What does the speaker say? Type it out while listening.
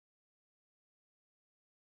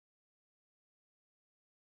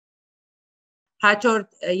հաջորդ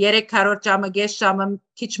 3-4 ժամը գես ժամը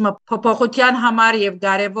քիչ փոփոխության համար եւ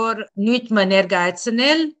կարեւոր նույնը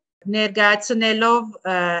ներկայացնելով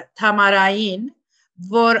թամարային,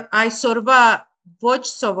 որ այսօրվա ոչ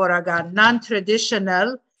սովորական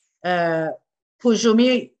non-traditional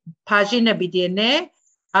բուժումի բաժինը բիդենե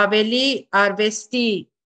ավելի արվեստի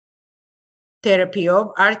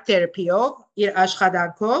թերապիով, art թերապիով իր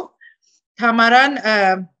աշխատանքով թամարան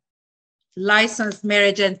licensed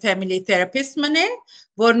marriage and family therapist մնե,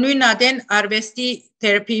 որ նույն ադեն արվեստի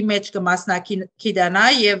թերապիի մեջ կմասնակցի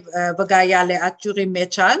եւ վկայալ է աճուղի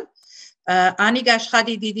մեջալ, անիկ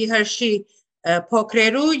աշխատի դիդի հրշի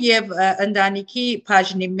փոքրերու եւ ընտանիքի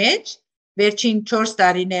բաժնի մեջ վերջին 4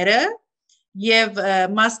 տարիները եւ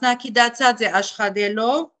մասնակցած է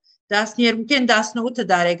աշխատելով 12-ին 18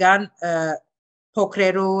 տարեկան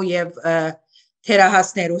փոքրերու եւ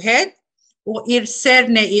թերահասներու հետ ու իր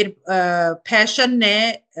սերն է իր passion-ն է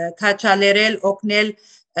քաչալերել օգնել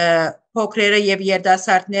փոքրերը եւ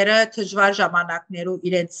երիտասարդները դժվար ժամանակներու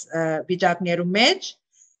իրենց վիճակներու մեջ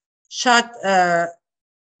շատ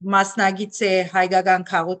մասնագիծ է հայկական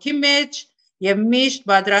քաղաքի մեջ եւ միշտ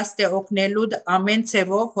պատրաստ է օգնելու ամեն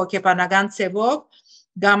ցևով հոգեբանական ցևով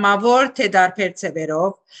գամավոր թե դարբեր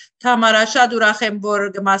ցևերով Թամարա շատ ուրախ եմ որ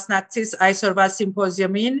մասնակցես այսօրվա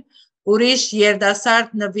սիմպոզիումին ուրիշ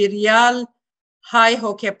երիտասարդ նվիրյալ հայ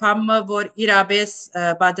հոգեբանը որ իրապես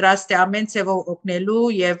պատրաստ է ամեն ցևով օգնելու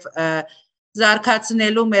եւ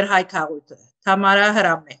զարգացնելու մեր հայ քաղաքը Թամարա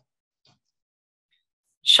հրամն է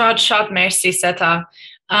Շատ մերսի Սեթա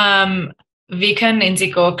Վիկն ինձ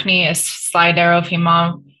կօգնի սլայդերով հիմա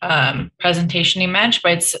presentation-ի մեջ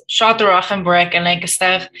բայց շատ ուրախ եմ որ եկել ենք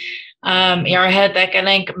այստեղ իր հետ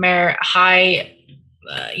եկել ենք մեր հայ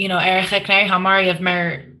երեխեքների համար եւ մեր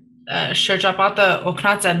շրջապատը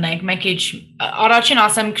օգնած ենք մենք իջ առաջին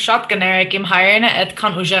ասեմ շատ կներեք իմ հայրենը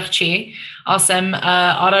այդքան ուժեղ չի ասեմ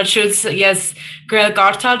առաջուց ես գրել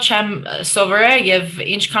կարդալ չեմ սովորել եւ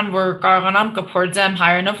ինչքան որ կարողանամ կփորձեմ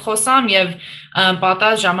հայրենով խոսամ եւ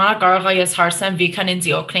պատահած ժամանակ կարող եմ ես հարցնեմ Վիկան ինձ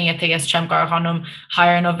օգնի եթե ես չեմ կարողանում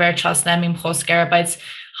հայրենով վերջացնեմ իմ խոսքերը բայց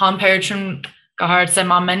համբերություն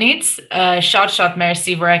կհարցեմ ամենից շատ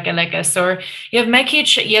մերսի որ եկել եք այսօր եւ մեկ քիչ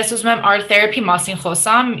ես ուզում եմ art therapy մասին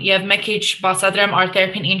խոսամ եւ մեկ քիչ բացատրեմ art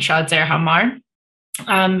therapy-ն ինչ է ձեր համար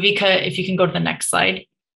Vika if you can go to the next slide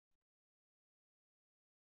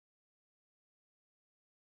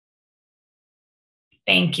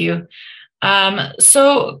Thank you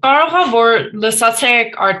so կարող է որ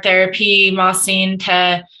լսացեք art therapy մասին թե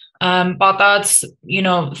պատած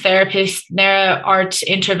therapist-ները art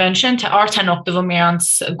intervention թե art են օգտվում իրանց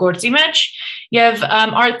գործի մեջ եւ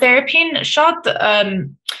art therapy-ն շատ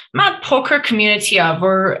մատ փոքր community է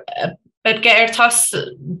որ պետք է երթաս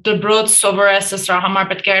դպրոց սովորես սրա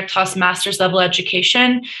համար պետք է երթաս master's level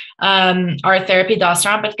education art therapy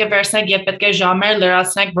դասարան պետք է վերցնեք եւ պետք է ժամեր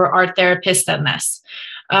լրացնեք որ art therapist տնես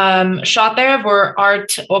շատերը որ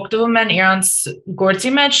art օգտվում են իրանց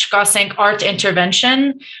գործի մեջ կասենք art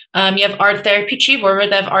intervention եւ art therapy չի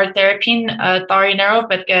որովհետեւ art therapy-ն տարիներով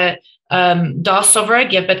պետք է դաս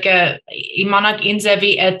սովորեք եւ պետք է իմանաք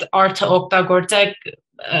ինձեւի այդ art-ը օգտագործեք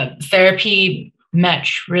therapy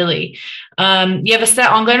մեջ really եւ ըստ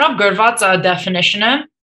անգլերենով գրված է definition-ը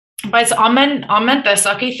բայց ամեն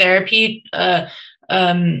տեսակի therapy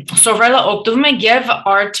սովորելը օգտվում են եւ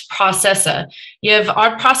art process-ը եւ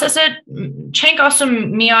art process-ը չենք ասում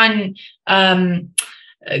միայն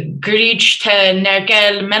գրիչ թե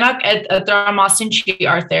ներկել մենակ դրա մասին չի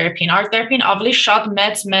art therapy-ն ավելի շատ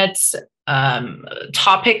մեծ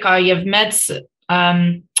topic է եւ մեծ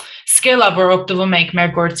skill-ը որ օգտվում ենք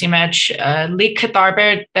մեր գործի մեջ լիքը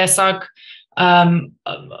տարբեր տեսակ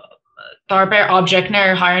տարբեր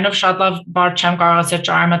object-ներ հայերենով շատ լավ բառ չեմ կարող ասել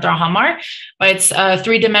ճարմը դրա համար բայց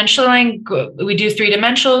 3-dimensional we do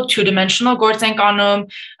 3-dimensional 2-dimensional գործ ենք անում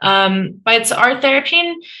բայց art therapy-ն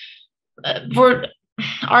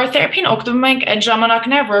օգտվում ենք այդ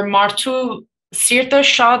ժամանակներ որ մարդու սիրտը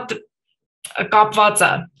շատ կապված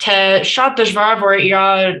է թե շատ դժվար է որ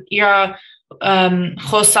իր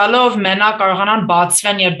խոսալով մենակ կարողանան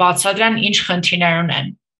բացվեն եւ բացատրեն ինչ խնդիրներ ունեն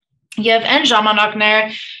եւ այն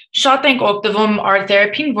ժամանակներ շատ ենք օգտվում art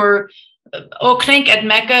therapy-ն որ օգնենք այդ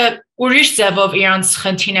մեկը ուրիշ ձևով իրանց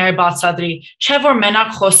խնդիրները բացատրի չէ որ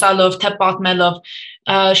մենակ խոսալով թե պատմելով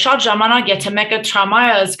շատ ժամանակ եթե մեկը տրամա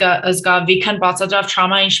է զգա Վիկան բացատրավ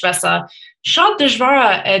տրամա ինչպես է շատ դժվար է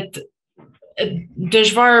այդ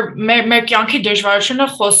դժվար մեր կյանքի դժվարությունը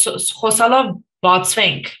խոսալով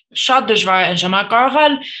բացվենք շատ դժվար է ժամանակ կարող է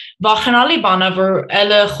վախենալի բան է որ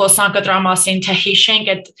ելը խոսանք դրա մասին թե հիշենք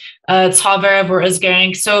այդ ցավերը որ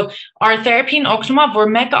զգերենք so art therapy-ն օգնում է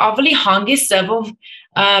որ մեկը ավելի հանգիստ ձևով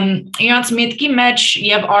իրանց միտքի մեջ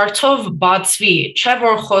եւ արթով բացվի, չէ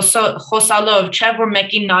որ խոսալով, չէ որ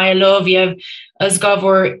մեկին նայելով եւ զգա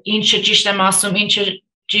որ ինչը ճիշտ եմ ասում, ինչը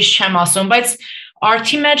ճիշտ չեմ ասում, բայց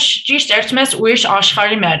արթի մեջ ճիշտ երթում ես ուրիշ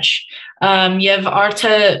աշխարհի մեջ եւ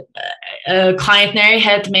արթը client-ների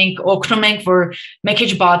հետ մենք օգնում ենք որ մեկ քիչ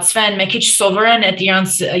բացվեն, մեկ քիչ սովորեն այդ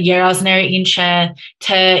իրանց երազները ինչ են,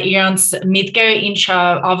 թե իրանց միտքերը ինչ է,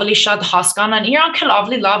 ավելի շատ հասկանան, իրանք էլ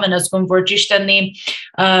ավելի լավ են զգում որ ճիշտ է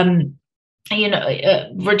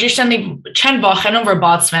որ ճիշտ է չեն վախենում որ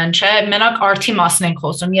բացվեն, չէ, մենակ արթի մասին ենք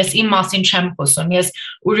խոսում, ես իմ մասին չեմ խոսում, ես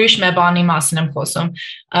ուրիշ մի բանի մասին եմ խոսում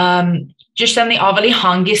ճիշտ է ավելի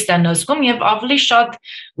հանգիստ են զգում եւ ավելի շատ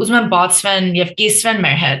ուզում են բացվեն եւ կիսվեն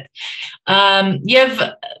մեր հետ եւ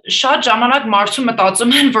շատ ժամանակ մարդու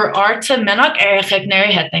մտածում են որ արթը մենակ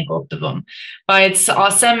երեխեքների հետ ենք օգտվում բայց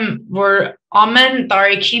ասեմ որ ամեն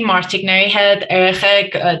տարիքի մարդիկների հետ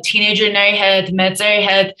երեխեք թինեյջերների հետ մեծերի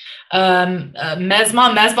հետ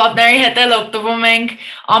մեծ պատների հետ էլ օգտվում ենք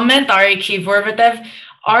ամեն տարիքի որովհետեւ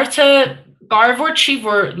արթը կարևոր չի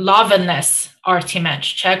որ լավն ես arti մեջ,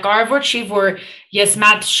 չէ, կարևոր չի որ ես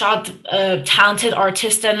մատ շատ talented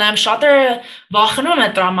artist եմ, շատերը վախենում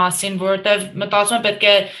են դրա մասին, որովհետև մտածում են պետք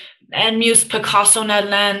է and muse Picasso-ն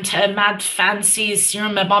են, mad fancy,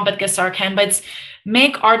 սիրում եմ բան պետք է սարքեն, բայց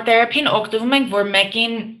մենք art therapy-ն օգտվում ենք, որ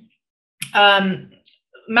մեկին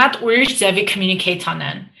mad ուրիշ ձևի communicate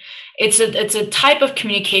անեն. It's a type of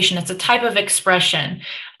communication, it's a type of expression.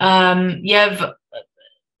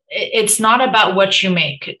 It's not about what you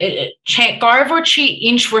make. Կարևոր չի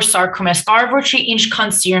ինչ որ սարքում ես, կարևոր չի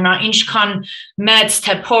ինչքան սիրն է, ինչքան մեծ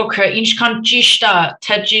թե փոքր, ինչքան ճիշտ է,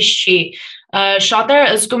 թե ճիշտ չի.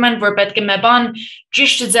 Շատերը զգում են, որ պետք է մի բան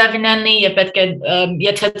ճիշտ ձևին լինի, պետք է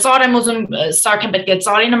եթե ծառ եմ ուզում սարքեմ, պետք է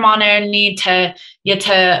ծառի նման լինի, թե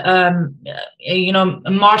եթե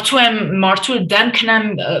մարդու դեմքն եմ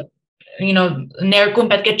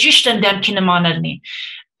ներկում, պետք է ճիշտ դեմքի նման լինի.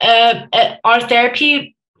 Art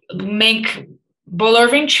therapy մենք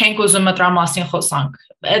բոլորին չենք ուզում դրա մասին խոսանք.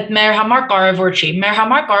 Այդ մեր համար կարևոր չի. Մեր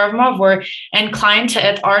համար կարևոր է որ այն client-ը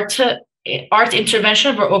այդ art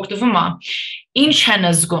intervention որ օգտվում է, ինչ են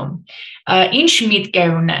զգում, ինչ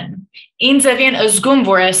միտքեր ունեն, ինչ են զգում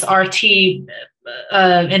որ այս art-ի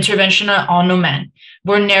intervention-ը անում են,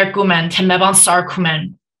 որ ներկում են, թե մի բան սարքում են.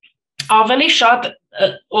 Ավելի շատ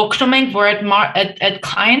օգնում ենք որ այդ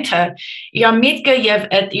client-ը իր միտքը եւ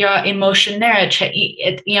իր emotion-ները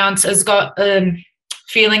իրանց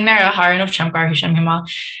feeling-ները հարյունով չեմ կարող հիշեմ հիմա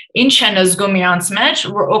ինչ են զգում իրանց մեջ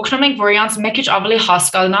որ օգնում ենք որ իրանց մեկ քիչ ավելի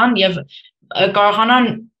հասկանան եւ կարողանան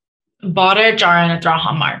բարեր ճարեն դրա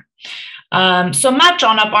համար So մատ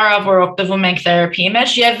ճանապարհը որ օգտվում ենք therapy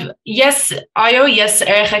մեջ եւ ես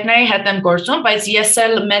երեխեքների հետ եմ գործում բայց ես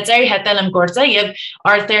էլ մեծերի հետ եմ գործել եւ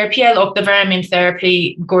art therapy էլ օգտվել եմ իմ therapy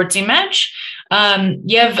գործի մեջ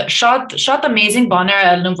եւ շատ amazing բաներ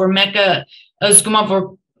ելնում որ մեկը զգում է որ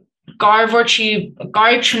կարևոր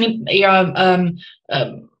չունի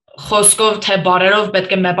խոսքով թե բարերով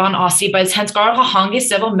պետք է մի բան ասի բայց հենց կարող է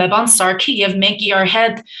հանգիստ ձևով մի բան սարքի եւ մենք իր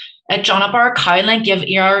հետ այդ ճանապարհը քայլենք եւ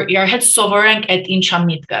իր հետ սովորենք այդ ինչա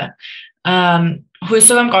միտքը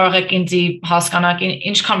հույսով եմ կարող եք ինձ հասկանալ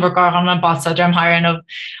ինչքան որ կարողանում եմ բացատրեմ հայերենով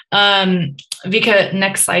Vika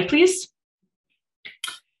next slide please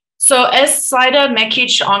So այս slide-ը մեկ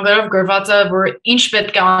քիչ անգլերով գրված է որ ինչ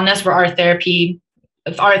պետք է անես որ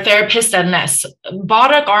art therapist ելնես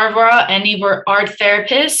բառը կարևոր է any որ art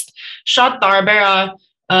therapist շատ տարբեր է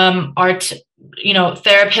art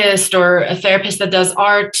therapist or a therapist that does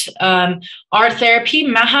art therapy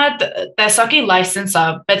mahad tesaki license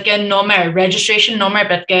պետք է նոմեր registration նոմեր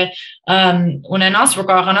պետք է ունենաս որ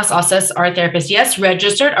կարողանաս ասես art therapist yes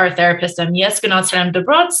registered art therapist եմ yes գնացել եմ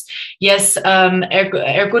դպրոց yes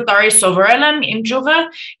երկու տարի սովորել եմ իմ ճյուղը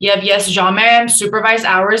եւ ես ժամեր եմ supervised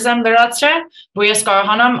hours եմ լրացրել որ ես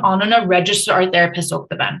կարողանամ անունը registered art therapist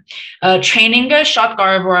օգտվեմ training-ը շատ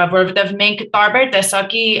կարեւոր է որովհետեւ մենք տարբեր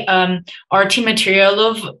տեսակի art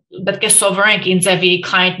material-ով պետք է սովորենք ինձեւի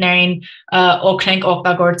client-ներին օգնենք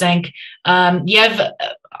օգտագործենք եւ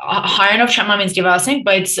հայերենով չեմ ինձ դիվասենք,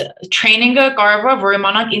 բայց training-ը կարևոր է որ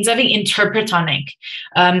իմանանք ինձեւի interpret անենք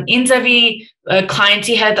ինձեւի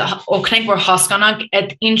client-ի հետ օգնենք որ հասկանանք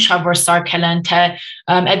այդ ինչա որ սարքել են թե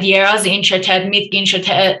այդ երազը ինչ է թե այդ միտքը ինչ է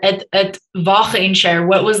թե այդ վախը ինչ է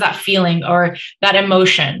what was that feeling or that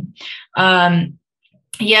emotion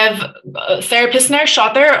Եվ therapist-ներ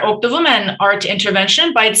շատեր օգտվում են art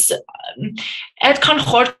intervention, բայց այդքան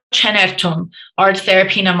խոր չեն երթում art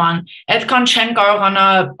therapy նման, այդքան չեն կարողանա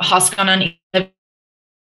հասկանան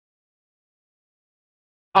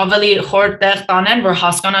ավելի խոր տեղ տանեն, որ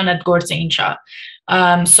հասկանան այդ գործը ինչ է։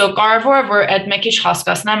 So կարևոր որ այդ մեկի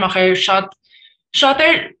հասկացնեմ, ախր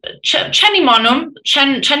շատեր չեն իմանում,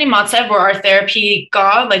 չեն իմացել որ art therapy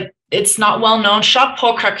կա, like it's not well known, շատ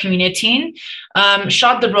փոքր community-ին,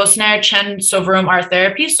 շատ դպրոցներ չեն սովորում art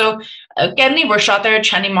therapy, so կերնի որ շատերը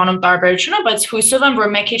չեն իմանում տարբերությունը, բայց հույսով եմ որ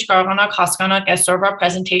մեկ քիչ կարողանաք հասկանալ այսօրվա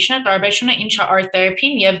presentation-ը տարբերությունը ինչ է art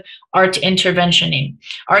therapy-ն եւ art intervention-ին։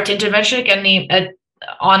 Art intervention-ը կերնի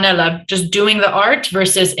անելը, just doing the art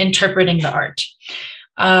versus interpreting the art.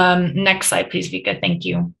 Next slide, please, Vika. Thank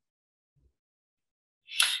you.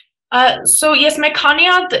 So yes, my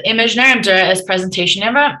kaniad image as presentation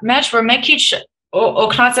ever match for mekich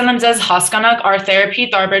oknatselem says haskanak art therapy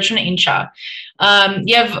darberchun incha.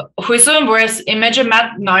 Yev huisum whereas image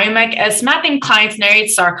mat narimek as matim clients narrate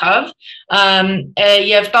sarkov.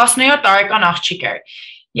 Yev dasneo dark on achchiker.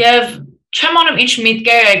 Yev chemonum inch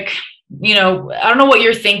mitgerek. You know, I don't know what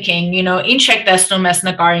you're thinking, you know, in check destum es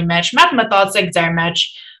nagari match, mat matatsek zer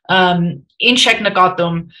match, in check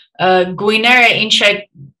nagatum, guinere in check,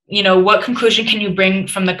 you know, what conclusion can you bring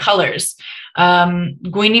from the colors?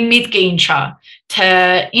 Guini mitge incha,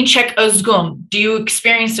 te in check azgum, do you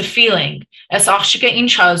experience a feeling? Es achshika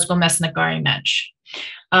incha azgum es nagari match.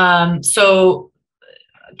 So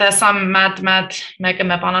that's some mat mega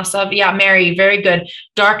mepanasav. Yeah, Mary, very good.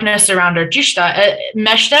 Darkness around her. Jishta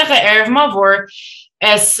meshtege ervma vor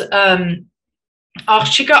es achchika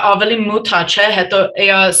avali mutache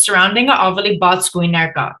heto surrounding avali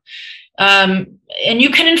batsguinerga. And you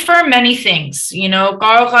can infer many things, you know,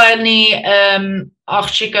 gargalni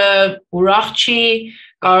achchika urachchi,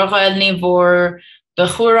 gargalni vor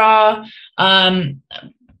bechura,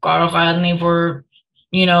 gargalni vor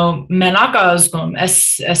you know, menaka azgum,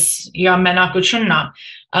 es ya menakuchunna.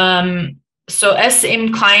 So es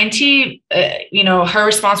im clienti, you know, her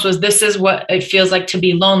response was, this is what it feels like to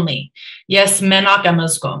be lonely. Yes, menaka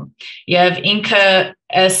mazgum. Yev inka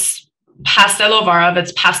es pastelo varav,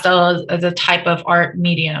 it's pastel as a type of art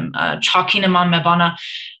medium. Chakinaman mebana.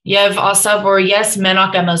 Yev asa vor yes,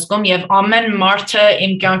 menaka mazgum. Yev amen marta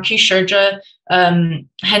im ganki shurja,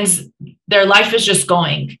 hence their life is just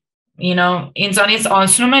going. You know, insanis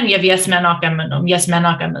ansnumen yev yes menakemenum, yes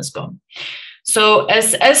menakemesgum. So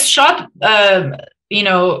as shot, you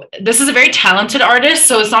know, this is a very talented artist,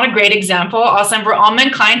 so it's not a great example. Also, we're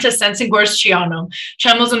amen client to sensing gors chianum.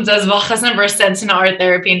 Chemosum does vachasn versus sensing art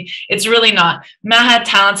therapy. It's really not. Maha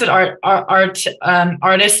talented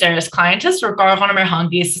artist there as clientist or garhonomer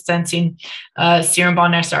hangi sensing serum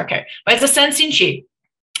bonner sarker. But it's a sensing sheet.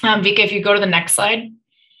 Vika, if you go to the next slide.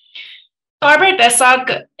 Darber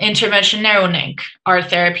desag intervention neroning art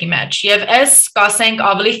therapy match. Yev es gaseng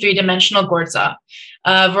avali 3-dimensional gorza.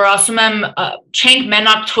 Vorasumem chank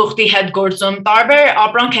menak tuchti head gorzum. Darber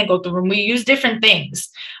abran kengotum. We use different things.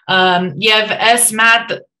 Yev es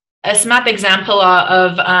mat example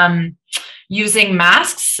of using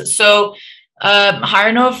masks. So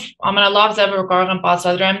Harnov amanalov zever gargan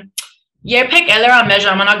patsadrem. Yerpek elera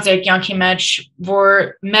mejamanag zerkyanki match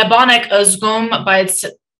vor mebanek azgum by its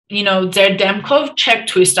you know, der demkov check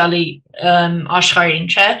twistali ashkarin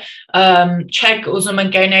che check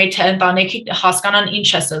uzuman gerneri te daneki haskanan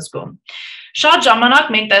inches gum. Shad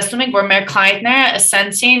jamanak menk testumik vor mer clientner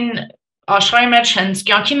sensin ashkarin match hens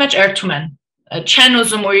gyanki match ertumen. Chen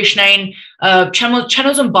uzum urishnein chen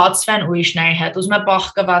uzum batsven urishnein het uzme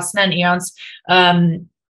bach gavasnen ians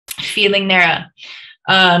feeling nera.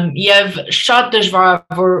 Yev shot deshvar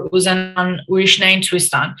vor uzen urishnein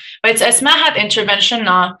twistan. But it's esmahat intervention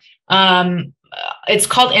na it's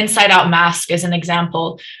called inside out mask as an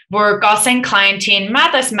example. Vor gasing clientine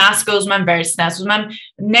mat as mask uzman versnes uzman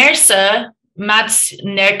nersa mat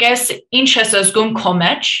nerkes inches gum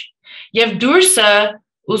komech. Yev dursa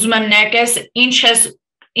uzman nerkes inches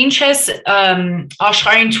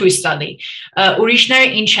ashkarin twistali.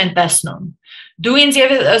 Urishner inchen tesnum. Doing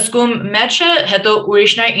as gum mecha hedo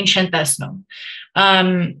urishner inchen tesnum.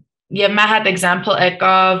 Yev mahat example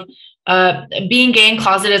ekov being gay in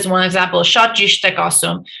closet is one example. Shot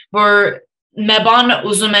jishtekasum, where meban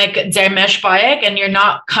uzumek dermesh bayek, and you're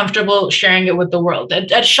not comfortable sharing it with the world.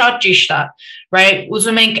 At shot jishta, right?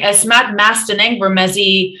 Uzumek esmat mastening, where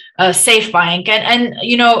mezi safe buying, and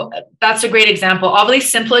you know that's a great example. Obviously,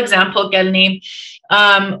 simple example gelni.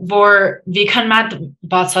 Vor vi kan mat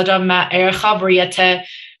batsada ma ercha variete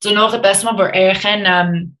zonoge besma vor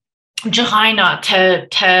erchen jahina te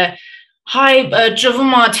hi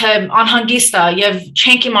javuma te anhangista yev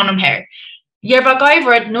chenki monum hair yervagai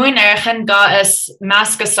vert nuin erchen ga es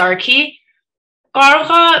maska sarki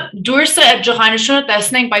garga dursa et jahina shuna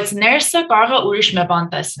tesning bites nersa garga urish meban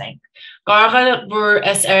tesning garga vor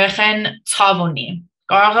es erchen tavoni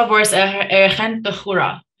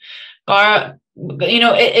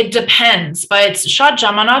It depends, but shot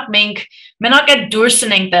jamanat mink menok at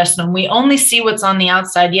dursening tesnum. We only see what's on the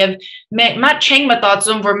outside. You have mat cheng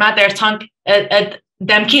matatsum for mat tank at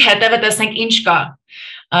demki hetevet esnek inchka.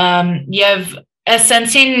 You have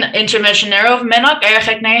Essensin interventionero menok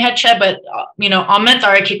erchek neheche, but ament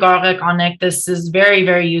arki garek onek. This is very,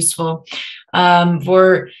 very useful.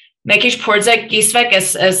 For mekish porzek gisvek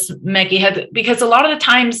as meki had, because a lot of the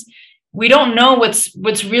times we don't know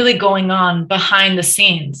what's really going on behind the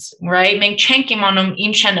scenes, right? Meng chenkim onum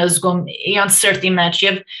inchen asgum ian certi match. You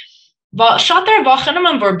have shot there and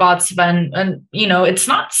it's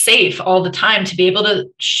not safe all the time to be able to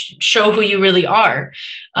show who you really are.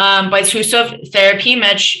 By Tusov therapy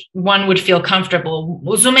match, one would feel comfortable.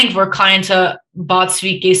 Uzuming for client to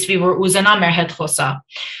botsvi gisvi were uzana merhet hosa.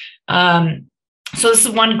 So this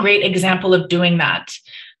is one great example of doing that.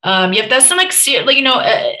 You have to some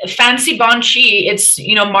fancy banchi. It's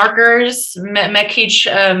markers, mekich,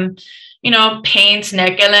 paint,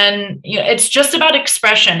 nekelen. It's just about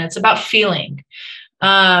expression. It's about feeling.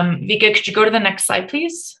 Vika, could you go to the next slide,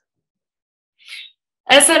 please?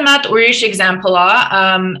 As a mat urish example,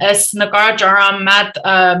 as Nagar Jaram mat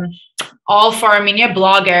all for Armenia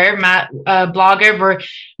blogger, blogger for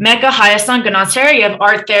Mega Hayasan Ganaser. You have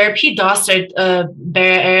art therapy, doster ber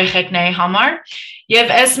erechekne hamar. You have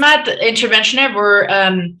esmat interventioner for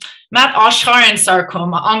mat ashar and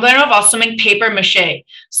sarcoma. Anglerov also make paper mache.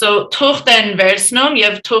 So tuchte and versnum. You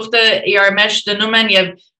have tuchte yarmesh the numen.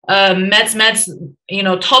 You have meds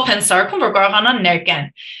top and sarcoma for garhana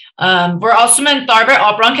nerken. We're also meant darber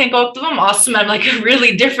opran can go to them. Also meant like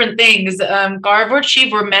really different things. Garvor chi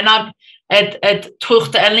were men up at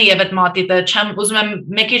tuchte only evet mati the cham uzmem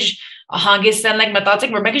mekish hangistan like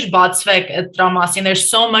matatik we're mekish botsvek at dramasin. There's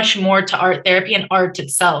so much more to art therapy and art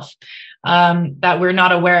itself that we're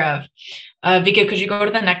not aware of. Vika, could you go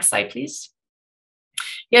to the next slide, please?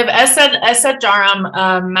 You have Esed Jaram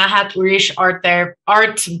Mahat Urish art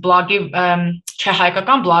bloggy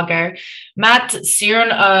Chehakakan blogger Matt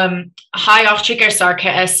Sirun Hai Achchiker Sarke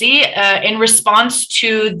Esi in response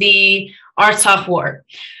to the Artsakh war.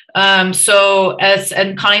 So as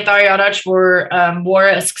and Kanitari Arach were war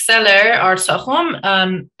as Xeler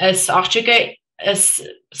Artsakhum as Achchike as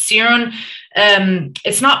Sirun.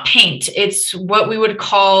 It's not paint, it's what we would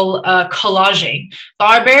call collaging.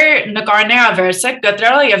 Darber Nagarnera Versek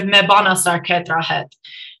Gatrali of Mebana Sarketrahet.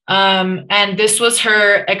 And this was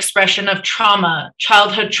her expression of trauma,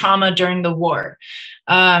 childhood trauma during the war.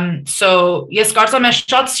 So yes, Garza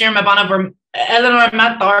Meshat Sir Mebana were Eleanor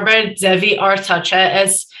Mat Darber Zevi Artache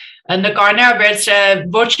as Nagarnera Verse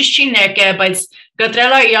Vochishi Neke by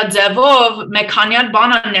Gatrela Yadzevov Mekanyat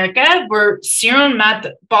Bana Nerke were Sirun Mat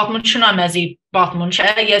Batmunchuna Mezi Batmunche.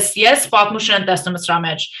 Yes, Batmunchuna Testamus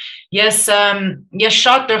Ramech. Yes,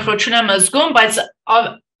 shot their Hochuna Mazgum, but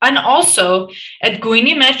and also at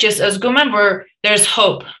Guini matches as Guman were there's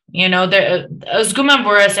hope. There as Guman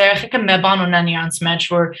were as Erika Mebanunanians match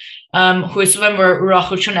were Huiswem were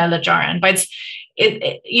Urachuchun Elajaran. But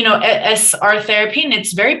as our therapy, and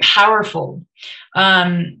it's very powerful.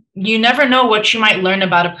 You never know what you might learn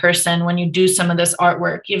about a person when you do some of this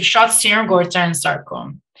artwork. You've shot Siren Gorta and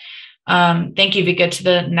Sarkom. Thank you, Vika. To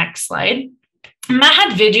the next slide.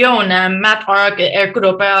 Mahat video on Matt Ark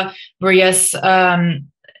Erkuropa Brias.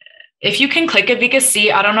 If you can click it, Vika,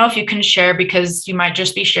 see. I don't know if you can share because you might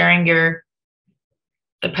just be sharing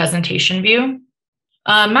the presentation view.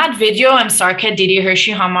 Matt video and Sarke Didi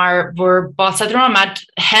Hershey Hamar were Basadron Matt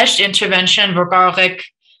Hesh intervention Vogarek.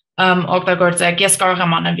 Yes,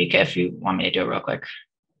 Vika, if you want me to do it real quick.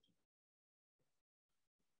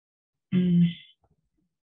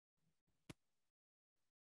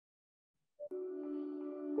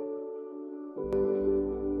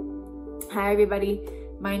 Hi, everybody.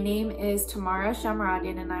 My name is Tamara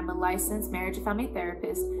Shamradian, and I'm a licensed marriage and family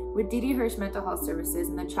therapist with Didi Hirsch Mental Health Services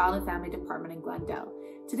in the Child and Family Department in Glendale.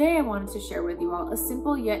 Today, I wanted to share with you all a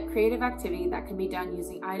simple yet creative activity that can be done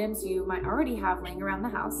using items you might already have laying around the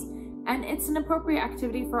house. And it's an appropriate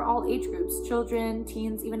activity for all age groups. Children,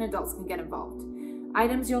 teens, even adults can get involved.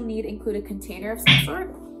 Items you'll need include a container of some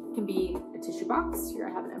sort. It can be a tissue box. Here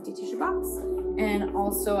I have an empty tissue box. And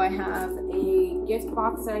also I have a gift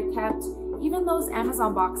box that I kept. Even those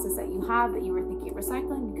Amazon boxes that you have that you were thinking of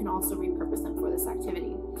recycling, you can also repurpose them for this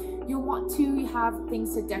activity. You'll want to have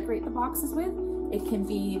things to decorate the boxes with. It can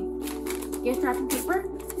be gift wrapping paper.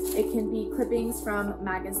 It can be clippings from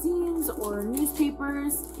magazines or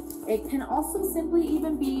newspapers. It can also simply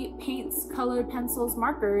even be paints, colored pencils,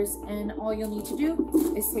 markers, and all you'll need to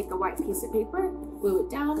do is take a white piece of paper, glue it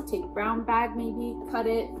down, take a brown bag maybe, cut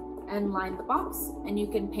it, and line the box, and you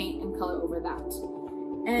can paint and color over that.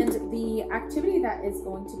 And the activity that is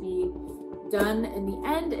going to be done in the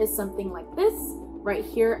end is something like this. Right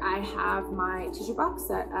here, I have my tissue box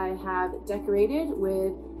that I have decorated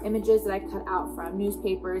with images that I cut out from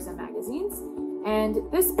newspapers and magazines. And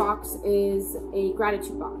this box is a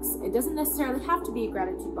gratitude box. It doesn't necessarily have to be a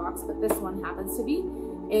gratitude box, but this one happens to be.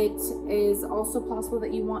 It is also possible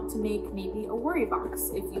that you want to make maybe a worry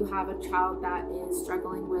box. If you have a child that is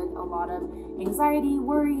struggling with a lot of anxiety,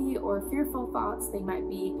 worry, or fearful thoughts, they might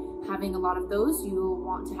be having a lot of those. You'll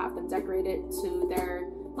want to have them decorated to their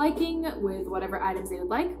liking with whatever items they would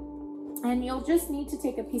like. And you'll just need to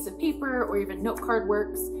take a piece of paper, or even note card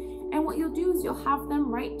works. And what you'll do is you'll have them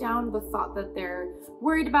write down the thought that they're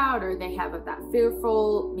worried about, or they have that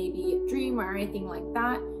fearful, maybe dream or anything like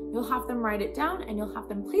that. You'll have them write it down, and you'll have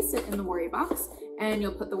them place it in the worry box, and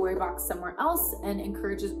you'll put the worry box somewhere else and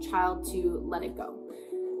encourage the child to let it go.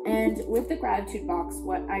 And with the gratitude box,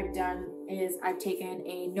 what I've done is I've taken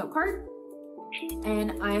a note card,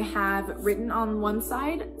 and I have written on one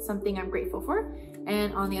side something I'm grateful for,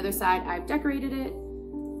 and on the other side I've decorated it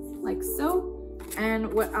like so.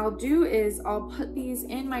 And what I'll do is I'll put these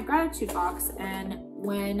in my gratitude box, and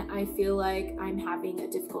when I feel like I'm having a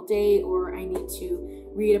difficult day or I need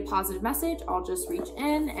to read a positive message, I'll just reach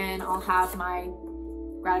in and I'll have my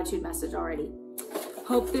gratitude message already.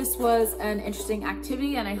 Hope this was an interesting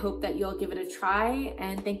activity, and I hope that you'll give it a try,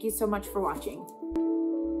 and thank you so much for watching.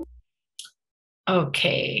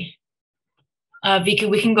 Okay. Vika,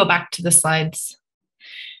 we can go back to the slides.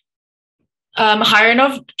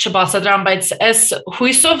 Հայերենով չբացատրեմ, բայց այս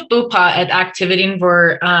հույսով տուփա այդ activity-ին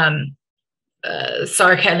որ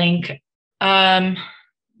սարքելինք.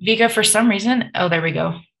 Vika, for some reason, oh, there we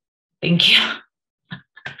go. Thank you.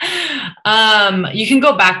 You can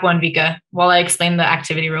go back one, Vika, while I explain the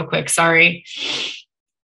activity real quick. Sorry.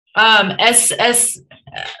 As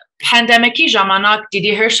pandemic-ի ժամանակ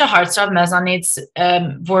Didi Hirschը հարցրավ մեզանից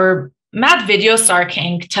որ mad video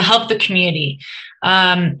սարքենք to help the community.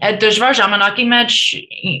 Այդ դժվար ժամանակի մեջ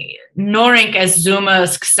նոր ենք այս Zoom-ը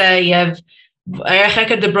սկսե եւ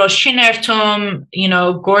երեխեքը դպրոց չի ներթում,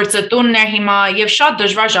 գործը տունն էր հիմա եւ շատ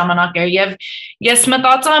դժվար ժամանակ էր եւ ես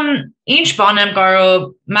մտածում ինչ բան եմ կարող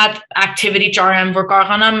mad activity ճարեմ որ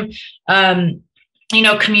կարողանամ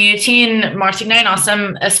community-ին մարդիկներին ասեմ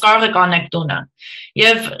ես կարող եք անեք տունը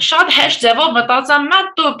եւ շատ հեշտ ձևով մտածում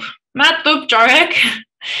mad տուփ ճարեք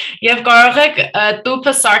Եվ կարող եք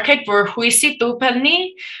տուփը սարքեք, որ հույսի տուփ լինի,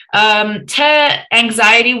 թե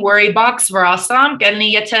anxiety worry box որ ասամ, կլինի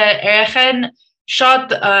եթե երեխան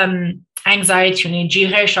շատ anxiety ունի,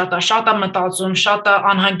 ջիղեր շատ մտածում, շատ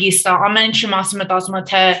անհանգիստ է, ամեն ինչի մասին մտածում է,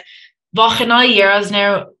 թե վախենալի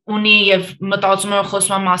երազներ ունի եւ մտածում է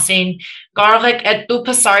խոսման մասին, կարող եք այդ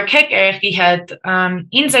տուփը սարքեք երեխի հետ,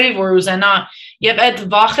 ինձ էի որ ուզենա Եվ այդ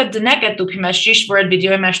վախը դնեք այդ տուփի մեջ ճիշտ որ այդ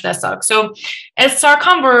վիդեոյի մեջ տեսակ։ So այս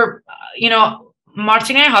սարքան որ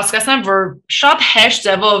մարդիկները հասկացան որ շատ հեշտ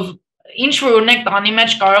ձևով ինչ որ ունեք տանի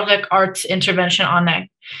մեջ կարող եք art intervention անեք.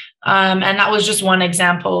 And that was just one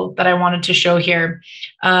example that I wanted to show here.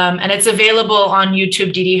 And it's available on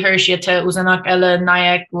YouTube Didi Hirsch եթե ուզենաք ելը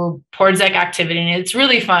նայեք ու փորձեք activity. It's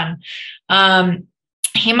really fun.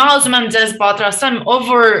 Հիմա ուզում եմ ձեզ պատրաստեմ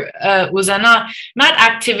over ուզենա մատ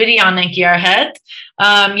activity անենք իր հետ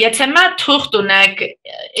եթե մատ թուղթ ունեք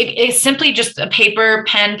it's simply just a paper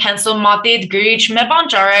pen pencil մատիտ գրիչ մի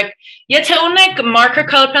բան ճարեք եթե ունեք marker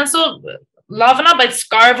color pencil լավն է բայց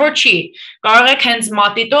կարևոր չի կարող եք հենց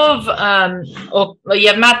մատիտով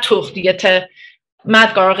եւ մատ թուղթ եթե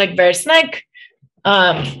մատ կարող եք վերցնեք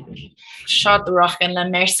շատ ուրախ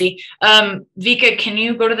կլինեմ merci Vika can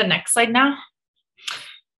you go to the next slide now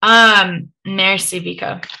Merci,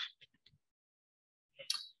 Vika.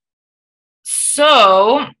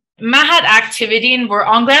 So, Mahad activity in were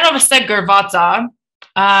Anglanov ste Gervata,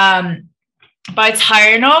 by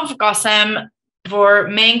Tyranov Gossam for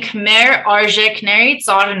Mink Mer Arjek Neri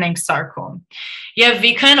Zardening Sarkum. Yeah,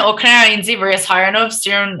 Vikan Okner Inzi various Tyranov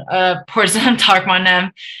Sirun Porzan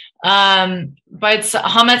Tarkmanem. But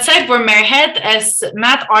Hamatsek were Merhead as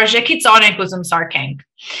Matt Arjeki Zardenkuzum Sarkang.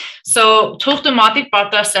 So, tuch de matik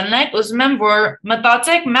patraselnek uzmem were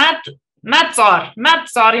matatek mat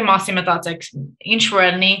zari masi matatek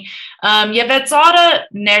inchwerni yevet zara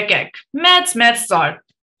nerkek met zar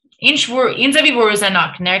inchwer inzevi were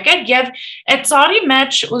uzenak nerkek yev et zari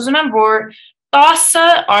match uzmem were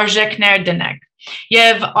tasa arjekner denek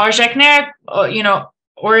yev arjekner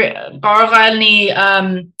or gargalni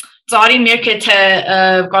zari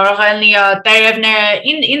mirkete gargalni derevner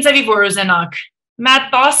inzevi were uzenak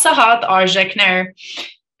Matt Tasa hat Arjekner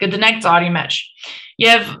G'denek Zari match.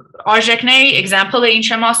 Եվ արժեքների example-ը ինչ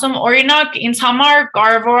եմ ասում, օրինակ ինձ համար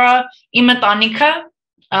կարևոր է իմ ընտանիքը,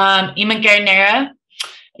 իմ ընկերները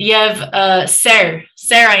եւ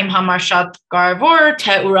սերը իմ համար շատ կարևոր,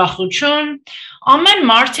 թե ուրախություն, ամեն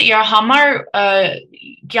մարդ իր համար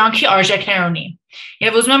կյանքի արժեքներ ունի։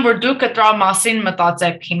 Եվ ուզում եմ որ դուք դրա մասին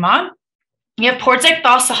մտածեք հիմա եւ փորձեք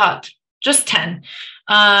 10 հատ, just 10.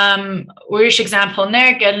 Ուրիշ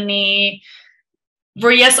example-ներ կլինի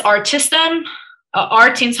որ ես artist եմ,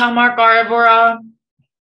 art ինձ համար կարևոր է,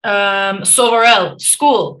 սովորել,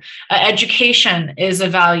 school, education is a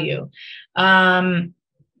value.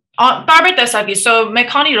 Տարբեր տեսակի, so մեկ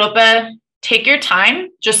քանի րոպե take your time,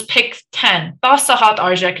 just pick 10, 10 հատ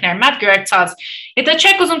արժեքներ, մատ գրեցած։ Եթե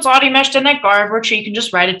չեք ուզում ծառի մեջ դնեք, կարևոր չէ, you can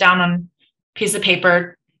just write it down on a piece of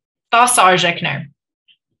paper, 10 արժեքներ.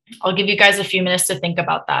 I'll give you guys a few minutes to think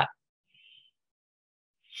about that.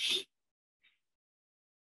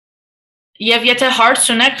 Եվ եթե հարց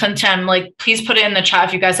ունեք, խնդրեմ, like, please put it in the chat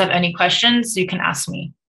if you guys have any questions, you can ask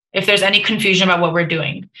me. If there's any confusion about what we're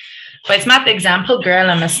doing. But it's not the example, girl,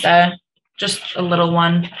 just a little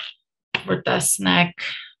one. For this neck.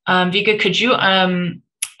 Vika, could you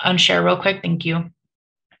unshare real quick? Thank you.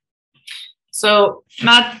 So,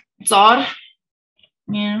 Matt Zod,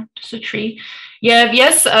 yeah, just a tree. Yeah,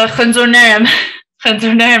 yes, Khanzornerem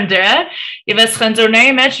dere. Yes,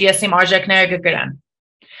 Khanzornerem match, yes, im arjekner gagaran.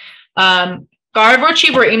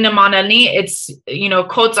 Garvorchi were in the manalni, it's, you know,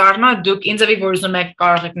 quotes arma, duk inzavi vorzumek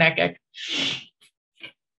garjeknek.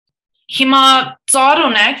 Hima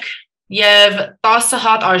Zaronek, yev 10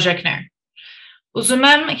 հատ արժեքներ. Ուզում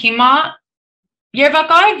եմ հիմա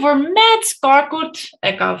երևակայեք, որ մեծ կարկուտ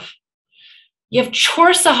եկավ և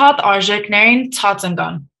 4 հատ արժեքներին ցած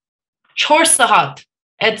ընկան. 4 հատ,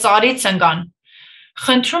 այդ ծառից ընկան.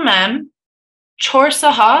 Խնդրում եմ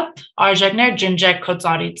 4 հատ արժեքներ ջնջեք քո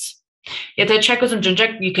ծառից. Եթե չեք ուզում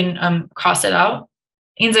ջնջեք, you can cross it out.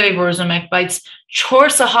 Ինձ որ ուզում եք, բայց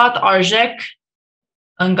 4 հատ արժեք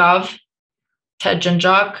ընկավ, թե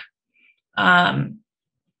ջնջակ,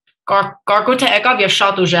 Gargote ekav yev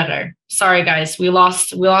shat ujeger. Sorry guys, we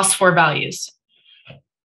lost 4 values.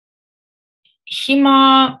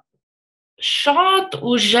 Hima shat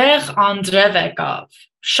ujer andrev ekav.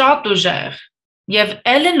 Shat ujer. Yev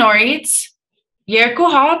Eleanoritz yerku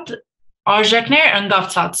hat arjekner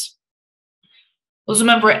engavtsats.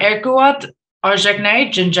 Uzumem vor erku hat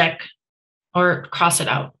arjekner jinjek. Or cross it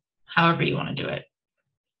out, however you want to do it.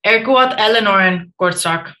 Erku hat Eleanorin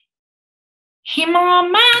gortsak. Hima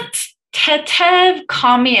mat tetev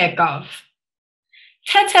kami ekav.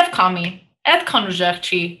 Tetev kami, et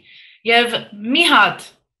konujekchi, yev mihat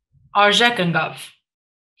arjek engav.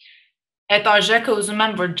 Et arjek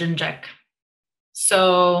uzumem vor jinjek.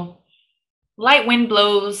 So, light wind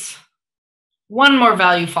blows, one more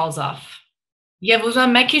value falls off. Yev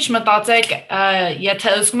uzumem mekich matatek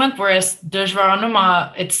yete uzumem vor es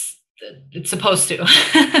dejvaranuma, it's supposed to.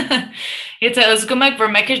 It's a uzgumek vor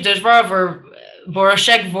mekish dejvar vor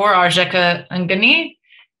Boroshek vor arjeka angani.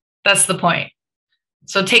 That's the point.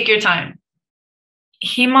 So take your time.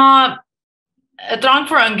 Hima drang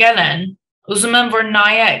for angelen, uzumem vor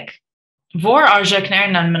nayek, vor arjekner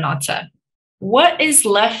nan manatse. What is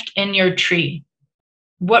left in your tree?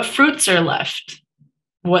 What fruits are left?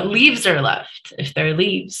 What leaves are left, if there are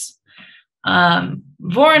leaves?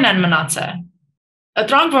 Vor nan manatse. A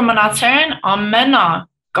drang vor manatseren amena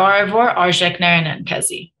garvor arjeknernen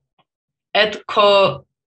kezi. Et ko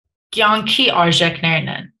gyanki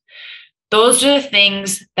arjeknernen. Those are the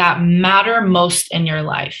things that matter most in your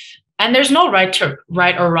life. And there's no right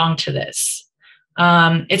or wrong to this.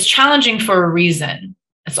 It's challenging for a reason.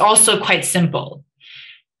 It's also quite simple.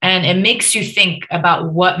 And it makes you think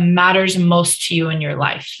about what matters most to you in your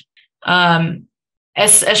life.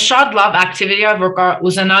 Es shad love activity vorkar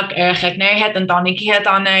uzanak erechekneri het entaniki het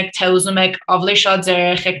anek te uzumek avle shad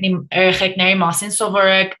erechekneri masin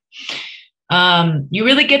sovorek. You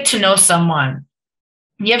really get to know someone.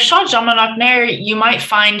 Yev shad jamanakner, you might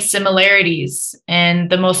find similarities in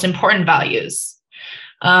the most important values.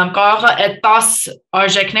 Karacha etas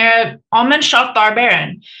arjekner amen shad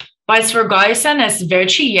darberen. Vice vergaisen es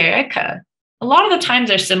verchi yereka. A lot of the times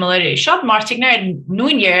there's similarities. Shad martigner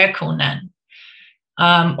nuin yerekunen.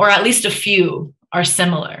 Or at least a few are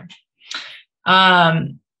similar.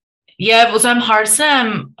 Yev uzam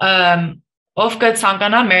harsem ofgat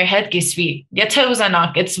sangana merhet gisvi. Yete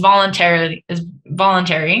uzanak, it's voluntary.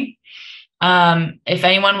 If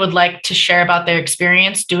anyone would like to share about their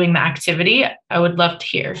experience doing the activity, I would love to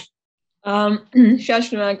hear. Շատ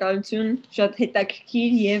շնորհակալություն, շատ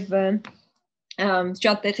հետաքրքիր եւ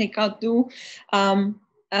շատ տեղեկատու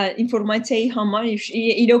ինֆորմացիայի համար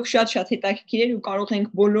իրոք շատ հետաքրքիր էր ու կարող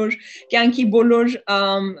ենք կյանքի բոլոր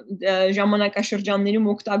ժամանակաշրջաններում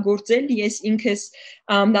օգտագործել ես ինքս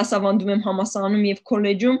դասավանդում եմ համալսարանում եւ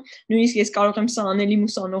քոլեջում նույնիսկ ես կարող եմ սա անել իմ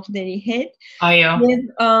ուսանողների հետ եւ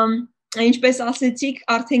ինչպես ասեցիք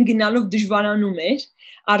արդեն գնալով դժվարանում էր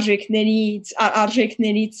արժեքներից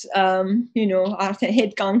արդեն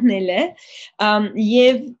հետ կանգնելը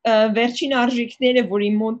եւ վերջին արժեքները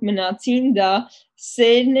որի մոտ մնացին դա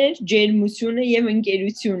սերն էր, ջերմությունը եւ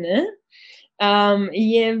ընկերությունը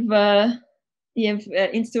եւ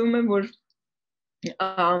ինձ թվում է որ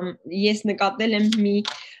ես նկատել եմ մի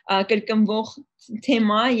կրկնվող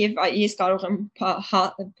թեմա եւ ես կարող եմ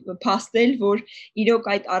փաստել որ իրոք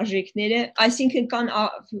այդ արժեքները այսինքն կան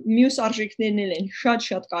մյուս արժեքներն են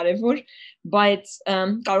շատ կարեւոր բայց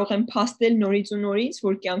կարող եմ փաստել նորից ու նորից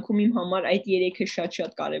որ կյանքում իմ համար այդ երեքը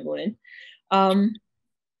շատ կարեւոր են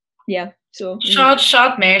So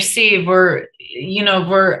shot merci we're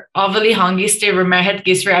obviously hangiste we're mehed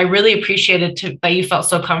gisri I really appreciated that you felt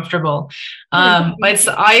so comfortable but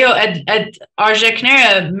ayo at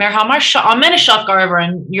arjeknera merhamar amen shot garver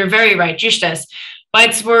and you're very right justes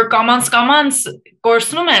but we're gamans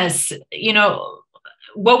gorsnumes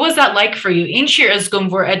what was that like for you inshir is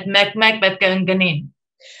gumvor at mek betka ganin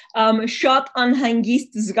shot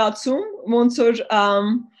anhangist zgatsum ոնց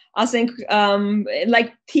ասենք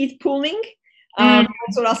like teeth pulling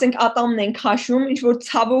so ասենք ատամն են քաշում ինչ որ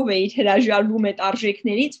ցավով է հրաժարվում այդ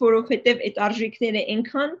արժեքներից որովհետև այդ արժեքները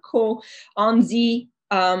այնքան քո անձի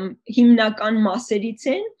հիմնական մասերից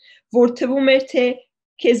են որ թվում էր թե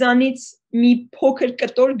քեզանից մի փոքր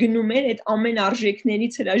կտոր գնում էր այդ ամեն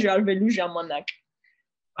արժեքներից հրաժարվելու ժամանակ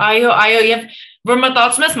Ayo եւ որ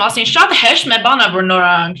մտածում ես մասին շատ հեշտ մի բան է որ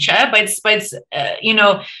նորանք չէ բայց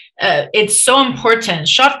it's so important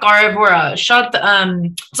շատ կարևոր է շատ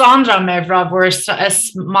ծանրամերվա որ այս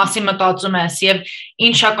մասին մտածում ես եւ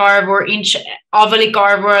ինչա կարևոր ինչ ավելի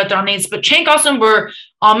կարևոր է դրանից but չենք ասում որ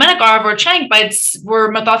ամենակարևոր չենք բայց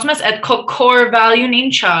որ մտածում ես այդ core value-ն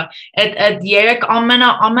ինչա այդ երեք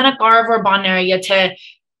ամենակարևոր բաները եթե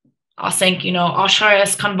I think, Ashar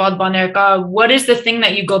kanvad banerka, what is the thing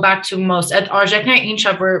that you go back to most? At Arjekner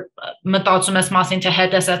inchaver matazumes masin to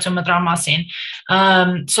head as at masin.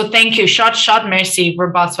 So thank you. Shot merci.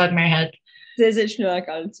 We're batswag merhead.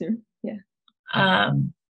 Yeah.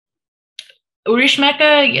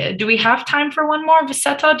 Urishmeka, do we have time for one more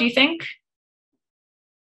Viseta, do you think?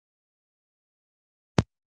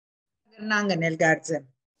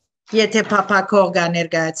 Եթե փափակող գա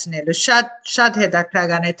ներկայացնելու շատ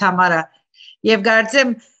հետաքրքրական է Թամարա եւ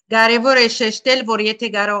կարծեմ կարեւոր է շեշտել որ եթե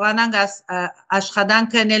կարողանանք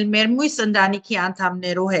աշխատանք անել մեր մյուս ընտանիքի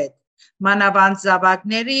անդամներու հետ մանավանդ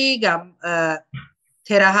զավակների կամ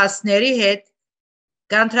թերահասների հետ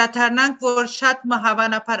կանտրադառնանք որ շատ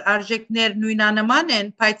հավանաբար արժեքներ նույնանման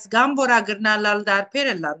են բայց կամ որագրնալալ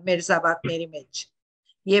դարբերը լան մեր զավակների մեջ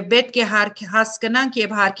եւ պետք է հասկանանք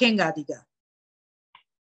եւ հարգենք ադիգա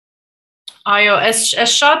Ayo, es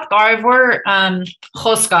shot garvor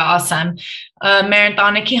khoska asem. Mer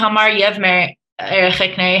taneki hamar yev mer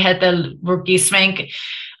erechekneri hedel vorgismenk.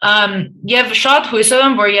 Yev shot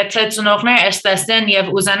huisovem vor yetet zunochmer estesten yev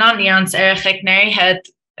uzanan yans erechekneri hed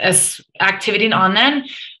as activity anen.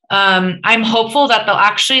 I'm hopeful that they'll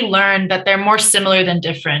actually learn that they're more similar than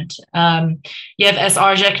different. Yev as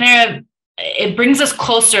arjekneri, it brings us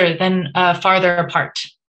closer than farther apart.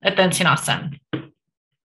 Eten sinasem.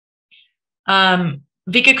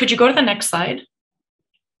 Vika, could you go to the next slide?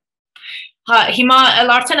 Hima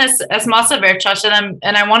elarten as masa verchashem,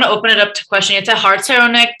 and I want to open it up to question. It's a hard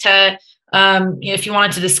seronek to if you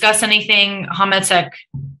wanted to discuss anything, Hametek,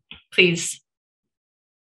 please.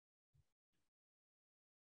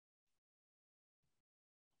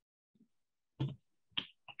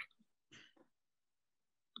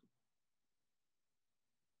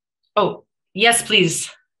 Oh, yes, please.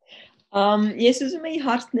 Ես ուզում եի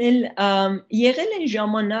հարցնել եղել են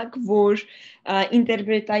ժամանակ որ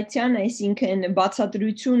ինտերպրետացիան այսինքն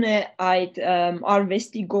բացատրությունը այդ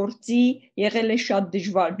արվեստի գործի եղել է շատ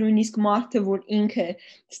դժվար նույնիսկ մարդը որ ինքը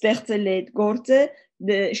ստեղծել է այդ գործը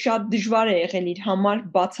շատ դժվար է եղել իր համար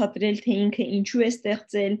բացատրել թե ինքը ինչու է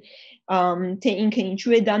ստեղծել թե ինքը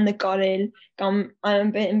ինչու է դա նկարել կամ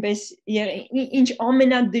այնպես ինչ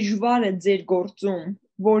ամենադժվարը ձեր գործում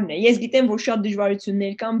Որն է ես գիտեմ որ շատ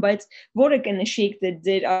դժվարություններ կան բայց որը կնշեք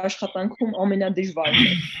ձեր աշխատանքում ամենադժվարն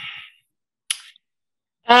է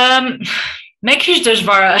Մեկ քիչ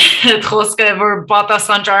դժվար է խոսքը որ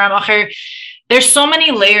պատասխան ճարեմ ախր there's so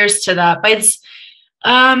many layers to that but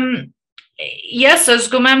yes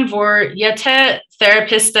զգում եմ որ եթե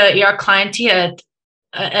therapist-ը իր client-ի հետ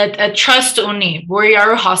a trust only where you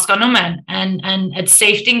are haskanumen and at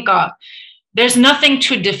safety ka. There's nothing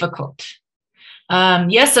too difficult.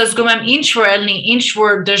 Yes, as gumam inch for elni inch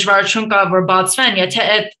for deshvarchunka for batsven yet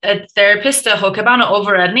at therapist hokebana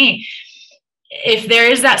over elni. If there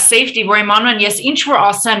is that safety where imanwan yes inch for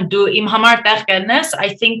awesome do imhamar techkedness,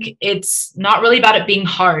 I think it's not really about it being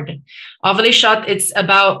hard. Avali shot, it's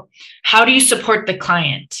about how do you support the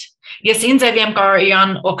client. Yes, in zaviem kar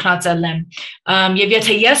ian oknatzelem.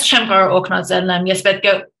 Yeviete yes chem kar oknatzelem. Yes,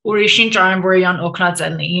 betke urishin jarm ian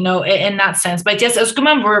oknatzelni. You know, in that sense. But yes, as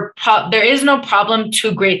kumam there is no problem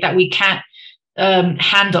too great that we can't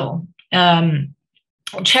handle.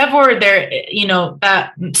 Chevor there, you know,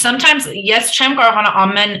 that sometimes yes, chem kar hana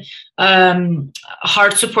amen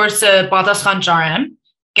hard supports badas khan jarm.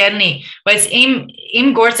 Gerni, but it's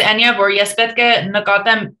im gors anya where yes, betke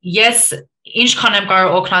nagatem yes. Ինչ քանեմ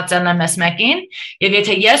կարող օգնածելնեմ ես մեկին եւ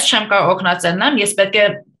եթե ես չեմ կարող օգնածելնեմ ես պետք է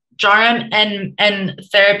ջարեմ and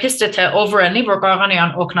therapist-ը թե overall-ի որ կարողանի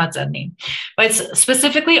ան օգնածելնի but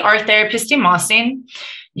specifically our therapist-ի մասին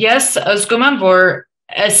ես զգում եմ որ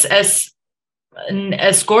as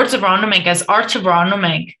գործը վրանում ենք as art-ը վրանում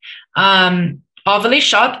ենք ավելի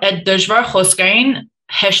շատ այդ դժվար խոսքերին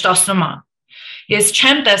հեշտացնում է ես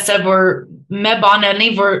չեմ տեսել որ մե բաներնի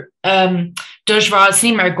որ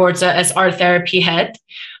դժվարացնի մեր գործը as art therapy head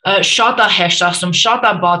շատ է հեշտացնում շատ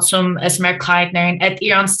է բացում as մեր client-ներին այդ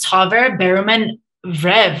իրանց ցավերը բերում են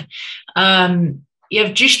վրև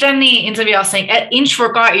եւ ճիշտ է ինձ ասենք այդ ինչ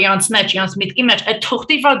որ կա իրանց մեջ իրանց միտքի մեջ այդ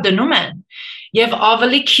թուղթի վրա դնում են եւ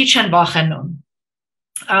ավելի քիչ են վախենում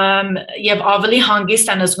եւ ավելի հանգիստ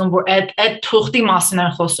են զգում որ այդ թուղթի մասին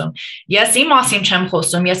են խոսում ես իմ մասին չեմ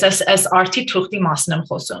խոսում ես as art-ի թուղթի մասին եմ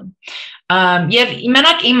խոսում եւ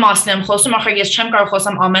իմանաք իմ մասին եմ խոսում ախր ես չեմ կարող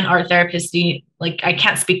խոսամ ամեն art therapist-ի like I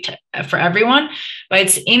can't speak for everyone but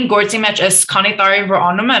it's in գործի մեջ as քանի տարի որ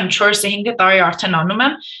անում եմ 4-5 տարի արդեն անում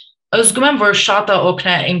եմ զգում եմ որ շատ է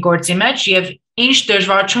օգնե իմ գործի մեջ եւ ինչ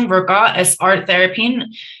դժվարություն որ կա as art therapy-ն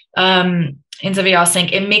ինձ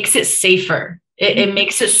ասենք it makes it safer it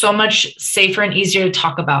makes it so much safer and easier to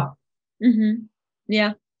talk about.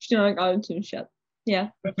 Yeah, yeah.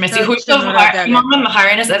 Merci.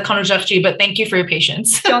 But thank you for your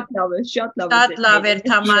patience. Շատ լավ էր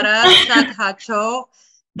Թամարա, շատ հաջող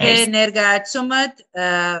թե ներկայացումդ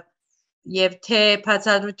եւ թե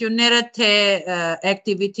բացատրությունները թե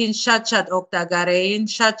activity-ին շատ օգտակար էին,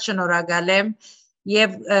 շատ շնորհակալ եմ եւ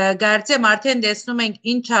կարծեմ արդեն տեսնում ենք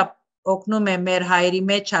ինչա օգնում է մեր հայերի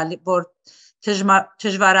մեջ որ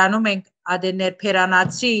Թժվարանում ենք ադեներ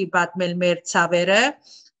փերանացի պատմել մեր ցավերը,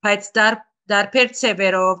 բայց դարբեր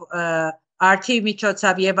ցևերով արտի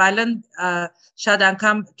միջոցով եւ այլն շատ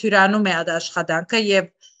անգամ թյուրանում է այդ աշխատանքը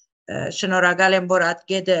եւ շնորհակալ եմ որ այդ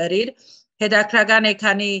գեդը ըրիր հետաքրական է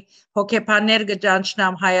քանի հոգեբաններ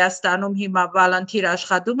գճանչնամ Հայաստանում հիմա վոլոնտիր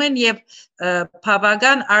աշխատում են եւ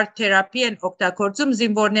բավական art therapy են օգտագործում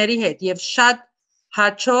զինվորների հետ եւ շատ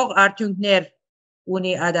հաջող արդյունքներ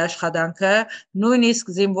ունի այդ աշխատանքը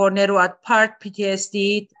նույնիսկ զինվորներու այդ part PTSD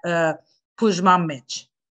բուժման մեջ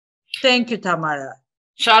Thank you Tamara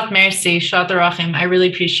Շատ merci շատ ուրախ եմ I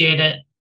really appreciate it